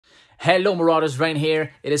Hello, Marauders, Rain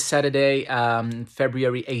here. It is Saturday,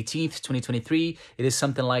 February 18th, 2023. It is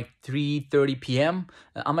something like 3:30 p.m.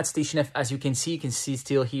 I'm at Station F, as you can see. You can see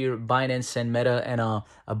still here Binance and Meta and a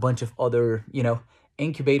bunch of other,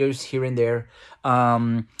 incubators here and there.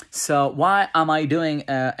 So why am I doing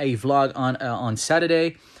a vlog on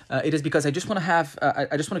Saturday? It is because I just want to have,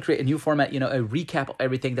 I just want to create a new format, a recap of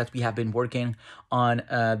everything that we have been working on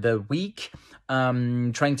the week,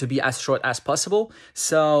 trying to be as short as possible.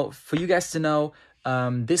 So for you guys to know,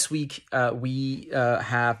 this week we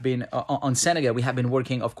have been on Senegal. We have been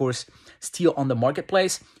working, of course, still on the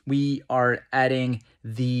marketplace. We are adding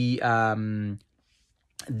the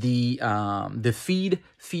feed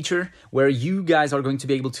feature where you guys are going to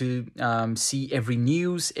be able to see every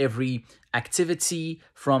news, every activity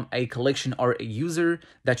from a collection or a user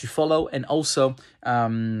that you follow, and also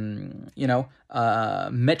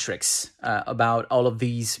metrics about all of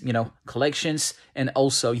these collections and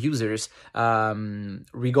also users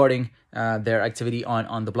regarding their activity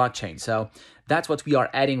on the blockchain. So that's what we are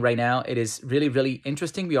adding right now. It is really, really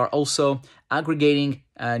interesting. We are also aggregating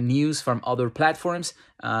news from other platforms,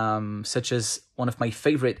 such as one of my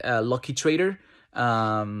favorite, Lucky Trader.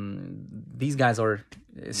 These guys are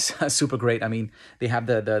super great. I mean, they have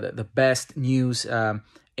the best news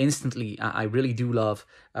instantly. I really do love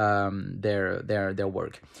their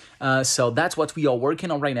work. So that's what we are working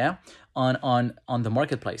on right now on the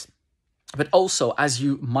marketplace. But also, as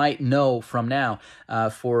you might know from now,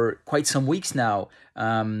 for quite some weeks now,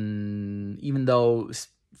 even though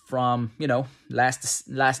from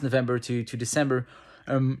last November to December,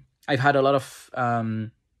 I've had a lot of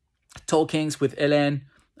talkings with Ellen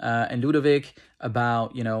and Ludovic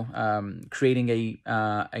about creating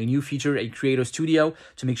a new feature, a creator studio,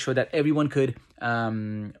 to make sure that everyone could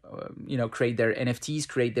create their NFTs,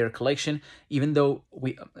 create their collection. Even though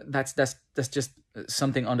that's just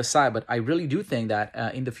something on the side, but I really do think that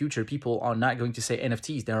in the future people are not going to say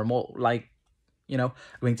NFTs. They are more like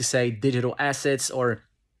going to say digital assets or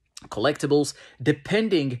collectibles,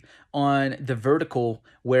 depending on the vertical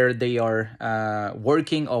where they are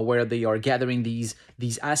working or where they are gathering these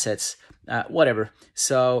assets, whatever.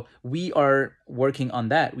 So we are working on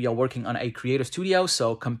that. We are working on a creator studio.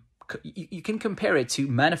 So you can compare it to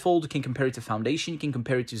Manifold, you can compare it to Foundation, you can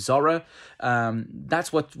compare it to Zora.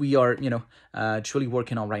 That's what we are truly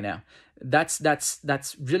working on right now. That's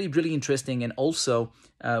really, really interesting. And also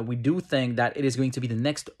we do think that it is going to be the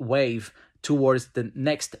next wave towards the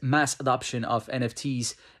next mass adoption of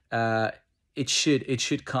NFTs. It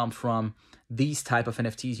should come from these type of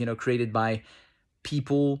NFTs, created by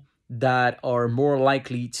people that are more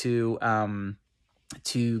likely to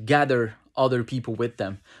gather other people with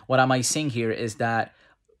them. What am I saying here is that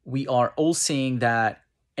we are all seeing that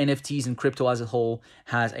NFTs and crypto as a whole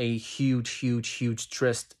has a huge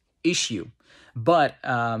trust issue. But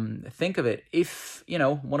think of it, if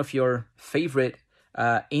one of your favorite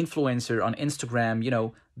influencer on Instagram,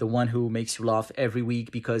 the one who makes you laugh every week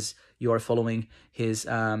because you are following his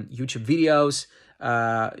YouTube videos,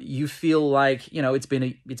 you feel like it's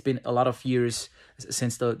been a lot of years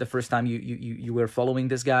since the first time you were following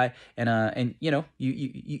this guy, and you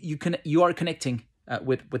are connecting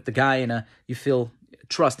with the guy, and you feel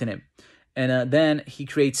trust in him. And then he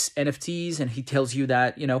creates NFTs, and he tells you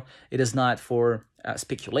that it is not for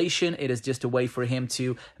speculation. It is just a way for him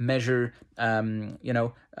to measure how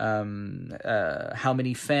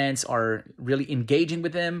many fans are really engaging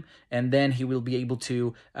with him, and then he will be able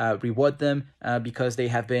to reward them because they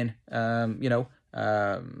have been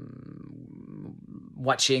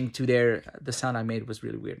watching to the sound I made was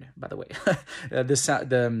really weird, by the way.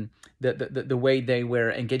 The way they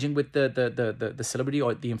were engaging with the celebrity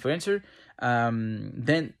or the influencer,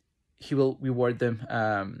 then he will reward them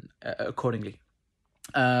accordingly.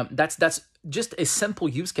 That's just a simple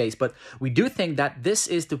use case, but we do think that this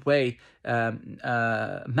is the way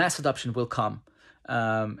mass adoption will come,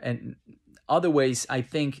 and other ways I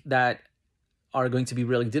think that are going to be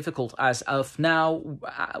really difficult. As of now,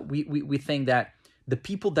 we think that the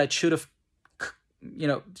people that should have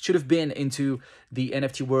been into the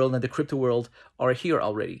NFT world and the crypto world are here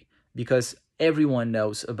already, because everyone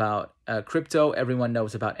knows about crypto, everyone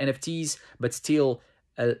knows about NFTs, but still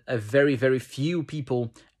a very, very few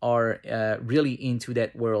people are really into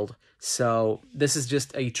that world. So this is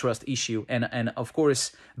just a trust issue. And of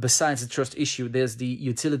course, besides the trust issue, there's the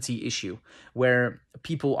utility issue, where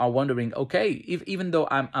people are wondering, okay, even though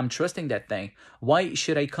I'm trusting that thing, why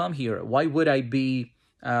should I come here? Why would I be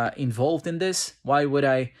involved in this? Why would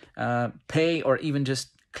I pay or even just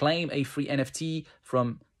claim a free NFT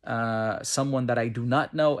from someone that I do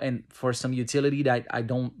not know, and for some utility that I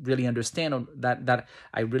don't really understand, or that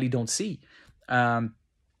I really don't see.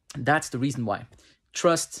 That's the reason why.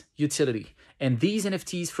 Trust, utility. And these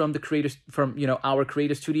NFTs from the creators, from our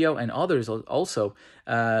creator studio and others also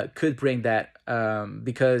could bring that,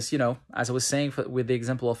 because as I was saying, with the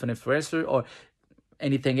example of an influencer or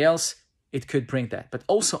anything else, it could bring that. But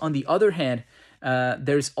also on the other hand,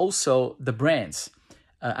 there's also the brands.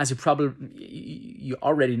 As you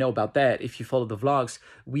already know about that if you follow the vlogs,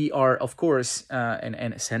 we are of course, and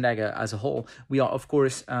Sandaga as a whole, we are of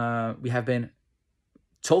course, we have been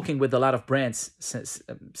talking with a lot of brands since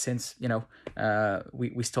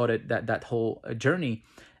we started that whole journey.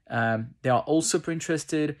 They are all super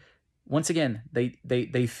interested. Once again,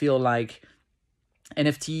 they feel like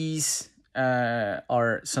NFTs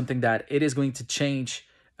are something that it is going to change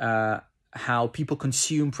how people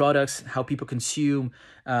consume products, how people consume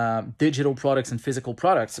digital products and physical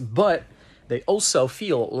products. But they also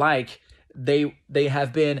feel like they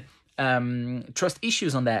have been trust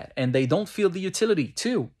issues on that, and they don't feel the utility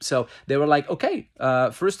too. So they were like, okay,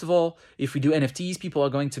 first of all, if we do NFTs, people are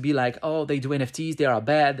going to be like, oh, they do NFTs, they are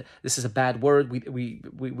bad, this is a bad word,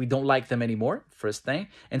 we don't like them anymore, first thing.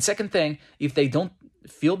 And second thing, if they don't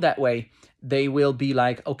feel that way, they will be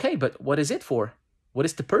like, okay, but what is it for? What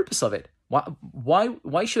is the purpose of it?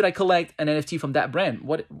 Why should I collect an NFT from that brand?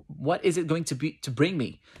 What is it going to bring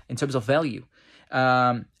me in terms of value?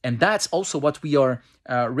 And that's also what we are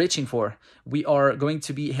reaching for. We are going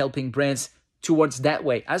to be helping brands towards that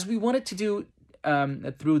way, as we wanted to do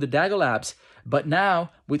through the Dago Labs. But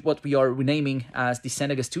now, with what we are renaming as the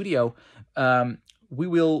Sandaga Studio, we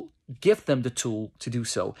will give them the tool to do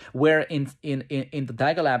so. Where in the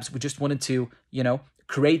Dago Labs, we just wanted to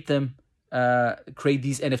create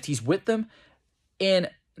these NFTs with them. In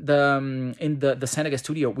the Sandaga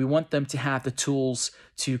Studio, we want them to have the tools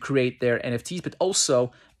to create their NFTs, but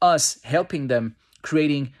also us helping them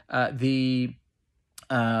creating the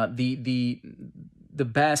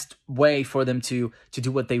best way for them to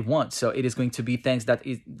do what they want. So it is going to be things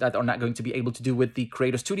that are not going to be able to do with the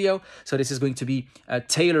Creator Studio. So this is going to be a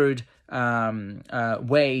tailored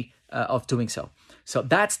way of doing so. So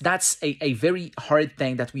that's a very hard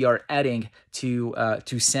thing that we are adding to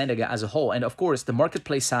Sandaga as a whole. And of course, the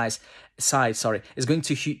marketplace side is going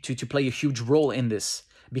to play a huge role in this,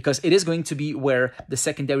 because it is going to be where the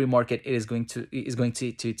secondary market is going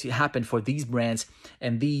to happen for these brands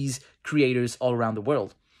and these creators all around the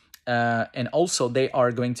world. And also they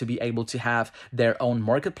are going to be able to have their own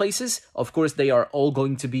marketplaces. Of course, they are all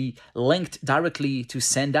going to be linked directly to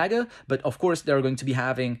Sandaga, but of course they're going to be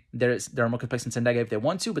having their marketplace in Sandaga if they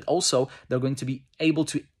want to, but also they're going to be able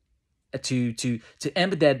to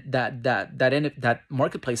embed that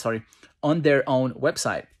marketplace on their own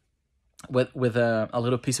website with a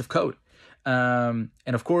little piece of code. And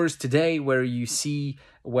of course, today where you see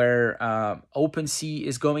where OpenSea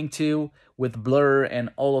is going to with Blur and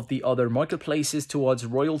all of the other marketplaces towards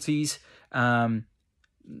royalties,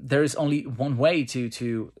 there is only one way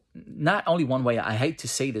to not only one way. I hate to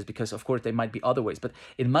say this because of course there might be other ways, but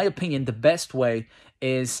in my opinion, the best way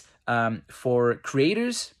is for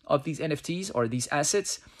creators of these NFTs or these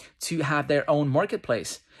assets to have their own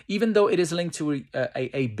marketplace. Even though it is linked to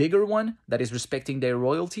a bigger one that is respecting their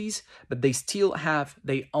royalties, but they still have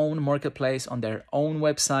their own marketplace on their own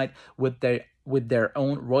website with their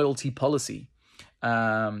own royalty policy.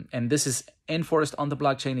 And this is enforced on the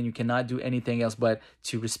blockchain, and you cannot do anything else but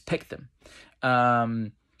to respect them.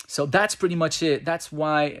 So that's pretty much it.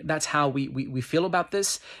 That's how we feel about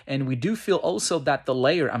this. And we do feel also that the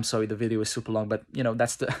layer, I'm sorry, the video is super long, but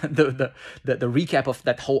that's the recap of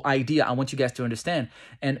that whole idea I want you guys to understand.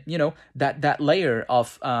 And that layer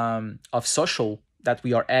of social that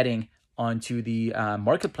we are adding onto the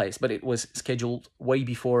marketplace, but it was scheduled way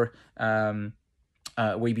before now.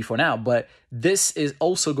 But this is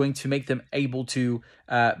also going to make them able to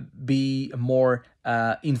be more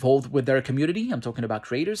involved with their community. I'm talking about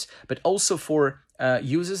creators, but also for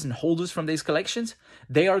users and holders from these collections.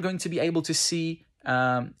 They are going to be able to see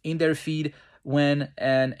in their feed when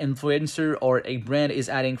an influencer or a brand is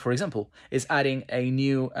adding, for example, a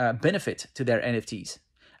new benefit to their NFTs.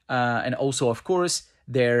 And also, of course,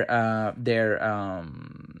 their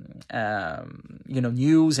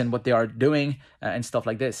news and what they are doing and stuff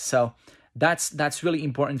like this. So that's really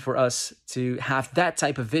important for us to have that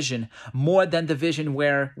type of vision, more than the vision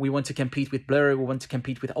where we want to compete with Blur, we want to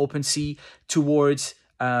compete with OpenSea, towards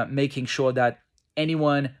making sure that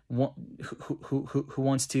anyone who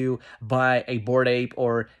wants to buy a Bored Ape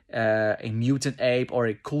or a Mutant Ape or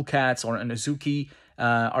a Cool Cats or an Azuki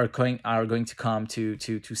are going to come to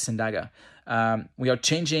Zendaga. We are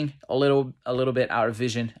changing a little bit our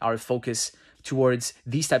vision, our focus towards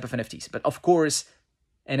these type of NFTs. But of course,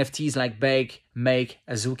 NFTs like Bake, Make,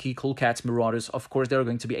 Azuki, Cool Cats, Marauders, of course, they're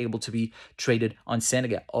going to be able to be traded on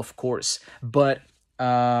Zendaga, of course. But we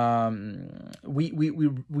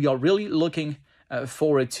are really looking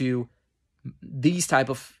forward to these type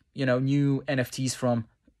of new NFTs from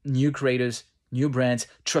new creators, new brands,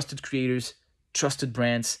 trusted creators, trusted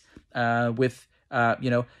brands with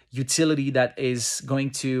utility that is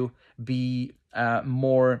going to be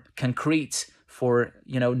more concrete for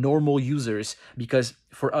normal users, because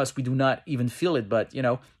for us we do not even feel it. But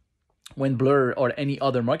when Blur or any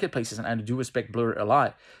other marketplaces, and I do respect Blur a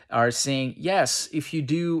lot, are saying, yes, if you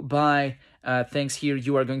do buy things here,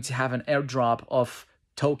 you are going to have an airdrop of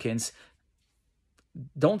tokens.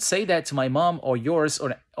 Don't say that to my mom or yours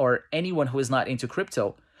or anyone who is not into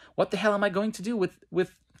crypto. What the hell am I going to do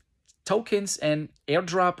with tokens and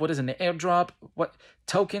airdrop? What is an airdrop? What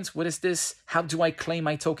tokens? What is this? How do I claim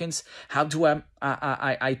my tokens? How do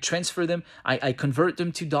I transfer them? I convert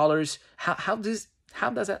them to dollars. How does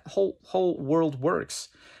that whole world works?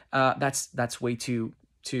 That's way too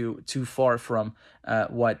far from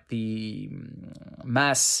what the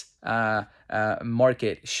mass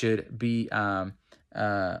market should be on.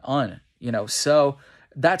 So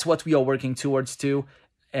that's what we are working towards too.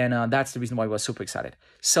 And that's the reason why I was super excited.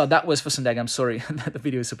 So that was for Zendaga. I'm sorry that the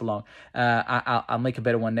video is super long. I'll make a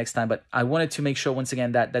better one next time. But I wanted to make sure, once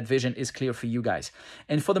again, that vision is clear for you guys.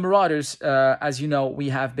 And for the Marauders, as you know, we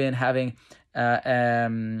have been having a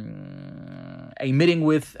meeting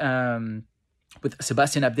with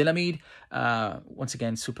Sebastian Abdelhamid. Once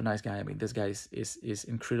again, super nice guy. I mean, this guy is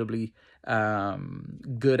incredibly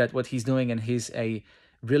good at what he's doing, and he's a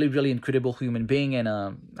really, really incredible human being. And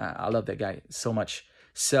I love that guy so much.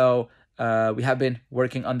 So we have been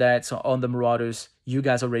working on that. So on the Marauders, you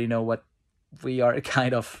guys already know what we are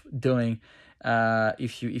kind of doing.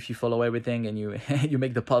 If you follow everything and you you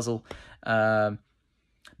make the puzzle,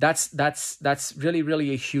 that's really,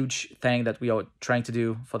 really a huge thing that we are trying to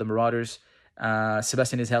do for the Marauders.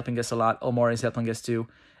 Sebastian is helping us a lot. Omar is helping us too.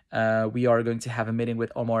 We are going to have a meeting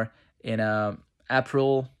with Omar in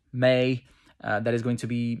April, May. That is going to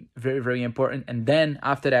be very, very important. And then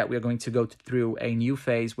after that, we are going to go through a new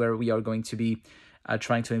phase where we are going to be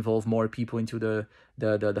trying to involve more people into the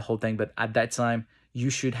whole thing. But at that time,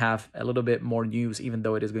 you should have a little bit more news, even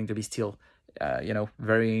though it is going to be still,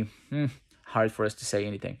 very hard for us to say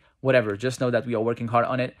anything. Whatever, just know that we are working hard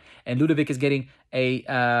on it. And Ludovic is getting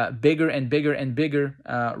a bigger and bigger and bigger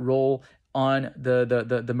role on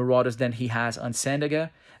the Marauders than he has on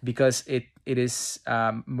Zendaga, because it is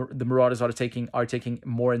the Marauders are taking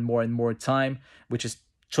more and more and more time, which is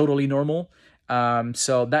totally normal.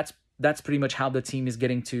 So that's pretty much how the team is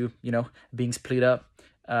getting to being split up.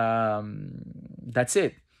 That's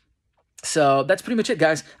it. So that's pretty much it,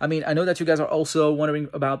 guys. I mean, I know that you guys are also wondering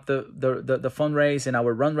about the fundraise and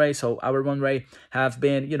our run rate. So our run rate have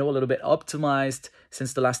been, a little bit optimized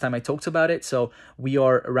since the last time I talked about it. So we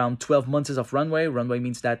are around 12 months of runway. Runway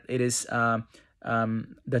means that it is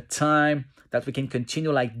the time that we can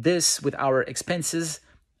continue like this with our expenses.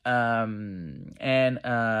 And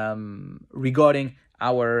regarding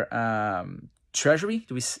our treasury,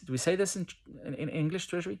 do we say this in English,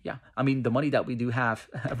 treasury? Yeah, I mean the money that we do have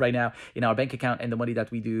right now in our bank account and the money that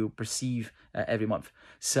we do perceive every month.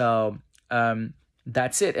 So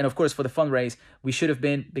that's it. And of course, for the fundraise, we should have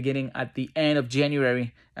been beginning at the end of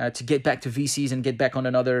January to get back to VCs and get back on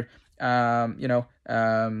another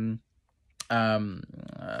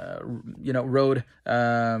road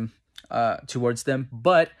towards them.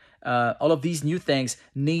 But all of these new things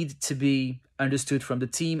need to be understood from the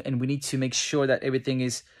team, and we need to make sure that everything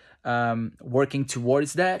is working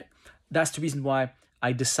towards that. That's the reason why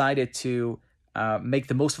I decided to make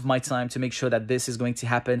the most of my time to make sure that this is going to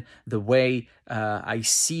happen the way I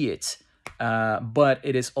see it. But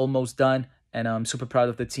it is almost done, and I'm super proud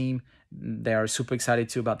of the team. They are super excited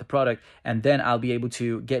too about the product, and then I'll be able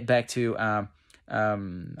to get back to the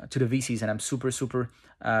VCs, and I'm super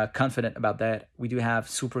confident about that. We do have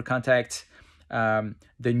super contacts.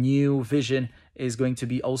 The new vision is going to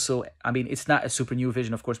be also, I mean, it's not a super new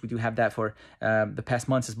vision. Of course, we do have that for the past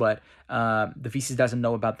months, but the VCs doesn't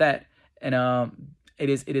know about that. And it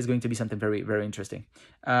is going to be something very, very interesting.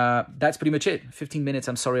 That's pretty much it. 15 minutes.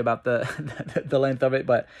 I'm sorry about the length of it,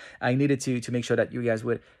 but I needed to make sure that you guys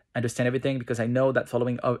would understand everything, because I know that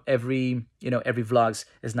following every vlogs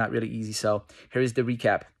is not really easy. So here is the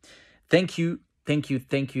recap. Thank you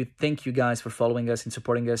guys for following us and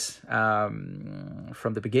supporting us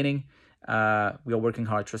from the beginning. We are working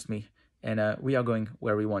hard, trust me. and we are going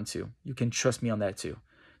where we want to. You can trust me on that too.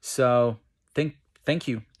 So thank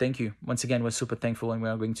you once again. We're super thankful, and we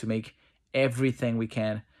are going to make everything we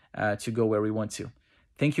can to go where we want to.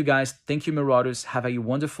 Thank you guys. Thank you, Marauders. Have a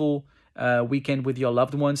wonderful weekend with your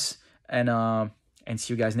loved ones, and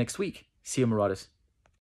see you guys next week. See you, Marauders.